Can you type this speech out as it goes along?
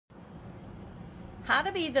How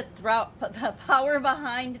to be the power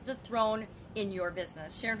behind the throne in your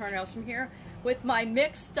business. Sharon Horn-Elstrom here with my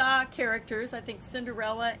mixed characters. I think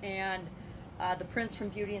Cinderella and the Prince from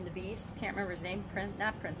Beauty and the Beast. Can't remember his name.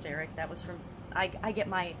 Not Prince Eric. That was from. I get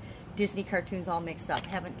my Disney cartoons all mixed up.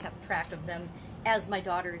 Haven't kept track of them. As my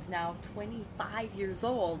daughter is now 25 years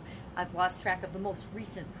old, I've lost track of the most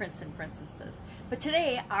recent prince and princesses. But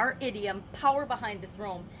today, our idiom, power behind the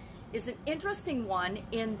throne, is an interesting one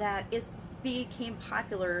in that it became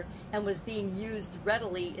popular and was being used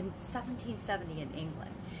readily in 1770 in England.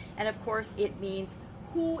 And of course, it means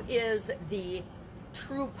who is the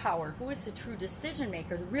true power, who is the true decision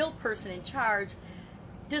maker, the real person in charge,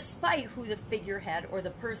 despite who the figurehead or the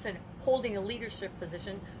person holding a leadership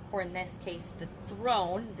position, or in this case, the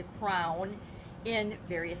throne, the crown, in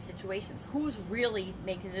various situations. Who's really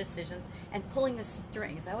making the decisions and pulling the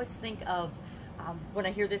strings? I always think of, when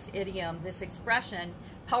I hear this idiom, this expression,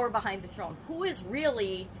 power behind the throne. Who is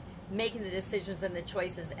really making the decisions and the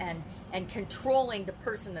choices and controlling the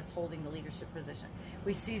person that's holding the leadership position?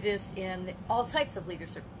 We see this in all types of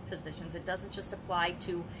leadership positions. It doesn't just apply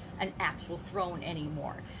to an actual throne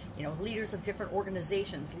anymore. You know, leaders of different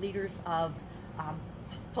organizations, leaders of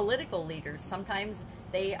political leaders, sometimes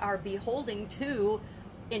they are beholding to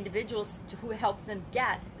individuals who help them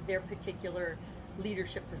get their particular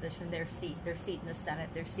leadership position, their seat in the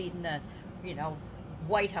Senate, their seat in the,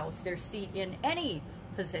 White House, their seat in any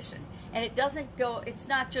position. And it doesn't go, it's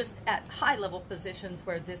not just at high level positions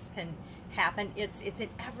where this can happen. It's in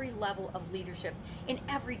every level of leadership, in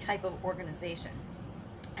every type of organization.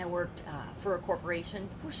 I worked for a corporation,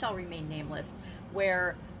 who shall remain nameless,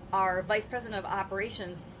 where our vice president of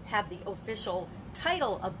operations had the official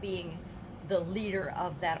title of being the leader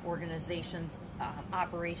of that organization's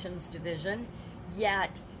operations division.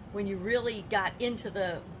 Yet when you really got into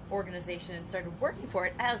the organization and started working for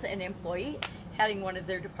it as an employee, heading one of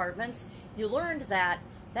their departments, you learned that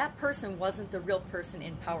that person wasn't the real person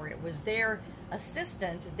in power. It was their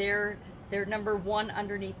assistant, their number one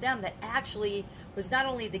underneath them, that actually was not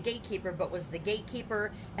only the gatekeeper, but was the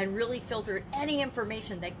gatekeeper and really filtered any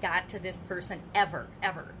information that got to this person ever.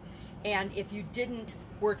 And if you didn't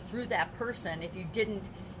work through that person, if you didn't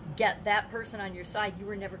get that person on your side, you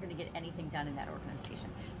were never going to get anything done in that organization.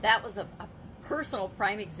 That was a personal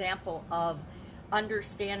prime example of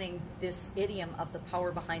understanding this idiom of the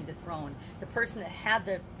power behind the throne. The person that had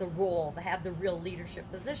the role, that had the real leadership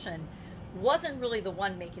position, wasn't really the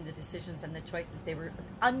one making the decisions and the choices. They were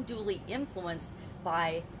unduly influenced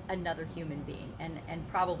by another human being, and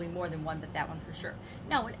probably more than one, but that one for sure.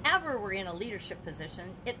 Now, whenever we're in a leadership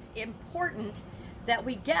position, it's important that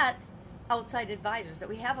we get outside advisors, that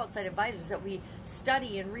we have outside advisors, that we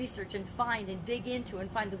study and research and find and dig into and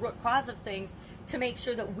find the root cause of things to make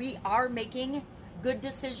sure that we are making good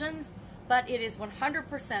decisions. But it is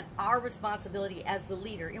 100% our responsibility as the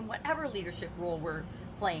leader in whatever leadership role we're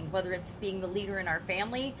playing, whether it's being the leader in our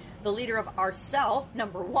family, the leader of ourself,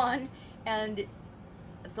 number one, and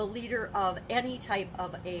the leader of any type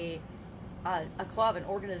of a club, an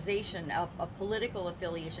organization, a political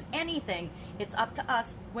affiliation, anything. It's up to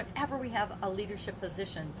us whenever we have a leadership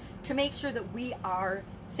position to make sure that we are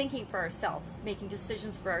thinking for ourselves, making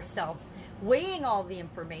decisions for ourselves, weighing all the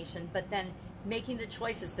information, but then making the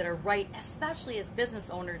choices that are right, especially as business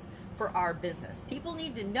owners, for our business. People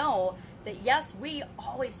need to know that, yes, we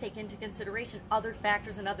always take into consideration other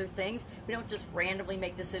factors and other things. We don't just randomly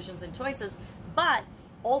make decisions and choices, but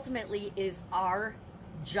ultimately it is our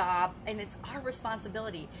job and it's our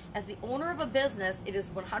responsibility. As the owner of a business, it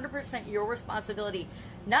is 100% your responsibility,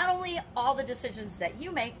 not only all the decisions that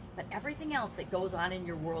you make, but everything else that goes on in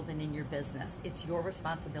your world and in your business. It's your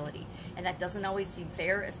responsibility. And that doesn't always seem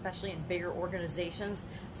fair, especially in bigger organizations.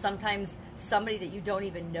 Sometimes somebody that you don't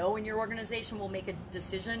even know in your organization will make a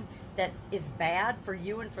decision that is bad for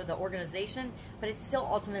you and for the organization, but it's still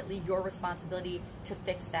ultimately your responsibility to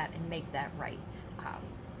fix that and make that right.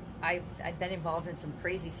 I've been involved in some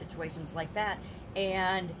crazy situations like that,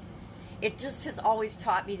 and it just has always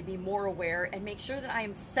taught me to be more aware and make sure that I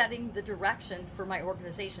am setting the direction for my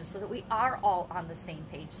organization so that we are all on the same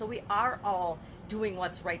page, so we are all doing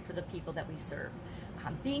what's right for the people that we serve.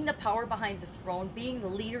 Being the power behind the throne, being the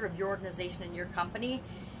leader of your organization and your company,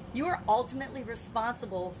 you are ultimately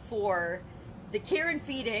responsible for the care and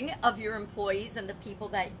feeding of your employees and the people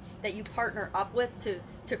that you partner up with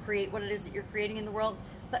to create what it is that you're creating in the world.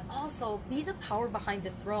 But also be the power behind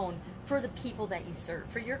the throne for the people that you serve,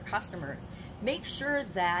 for your customers. Make sure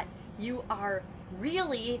that you are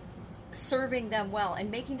really serving them well and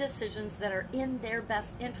making decisions that are in their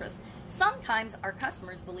best interest. Sometimes our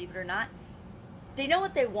customers, believe it or not, they know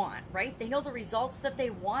what they want, right? They know the results that they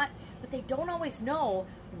want, but they don't always know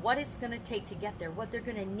what it's going to take to get there, what they're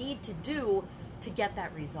going to need to do to get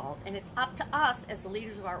that result. And it's up to us as the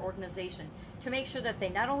leaders of our organization to make sure that they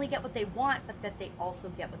not only get what they want, but that they also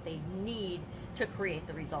get what they need to create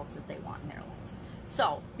the results that they want in their lives.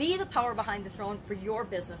 So be the power behind the throne for your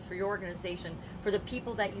business, for your organization, for the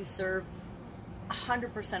people that you serve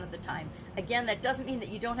 100% of the time. Again, that doesn't mean that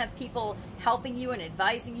you don't have people helping you and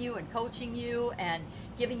advising you and coaching you and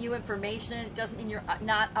giving you information. It doesn't mean you're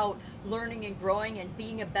not out learning and growing and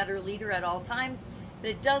being a better leader at all times. But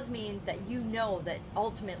it does mean that you know that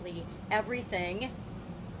ultimately everything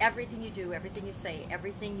you do, everything you say,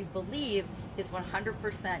 everything you believe is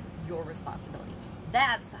 100% your responsibility.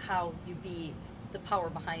 That's how you be the power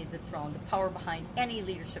behind the throne, the power behind any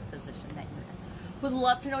leadership position that you're in. Would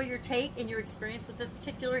love to know your take and your experience with this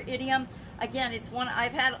particular idiom. Again, it's one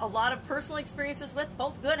I've had a lot of personal experiences with,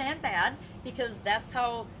 both good and bad, because that's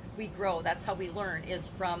how we grow, that's how we learn, is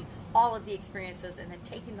from all of the experiences and then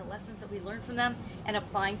taking the lessons that we learn from them and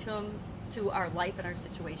applying them to our life and our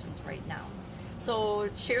situations right now. So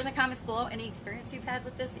share in the comments below any experience you've had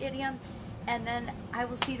with this idiom, and then I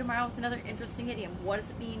will see you tomorrow with another interesting idiom. What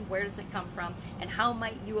does it mean? Where does it come from? And how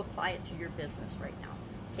might you apply it to your business right now?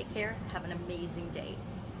 Take care. Have an amazing day.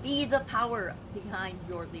 Be the power behind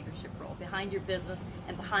your leadership role, behind your business,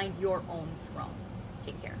 and behind your own throne.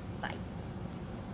 Take care. Bye.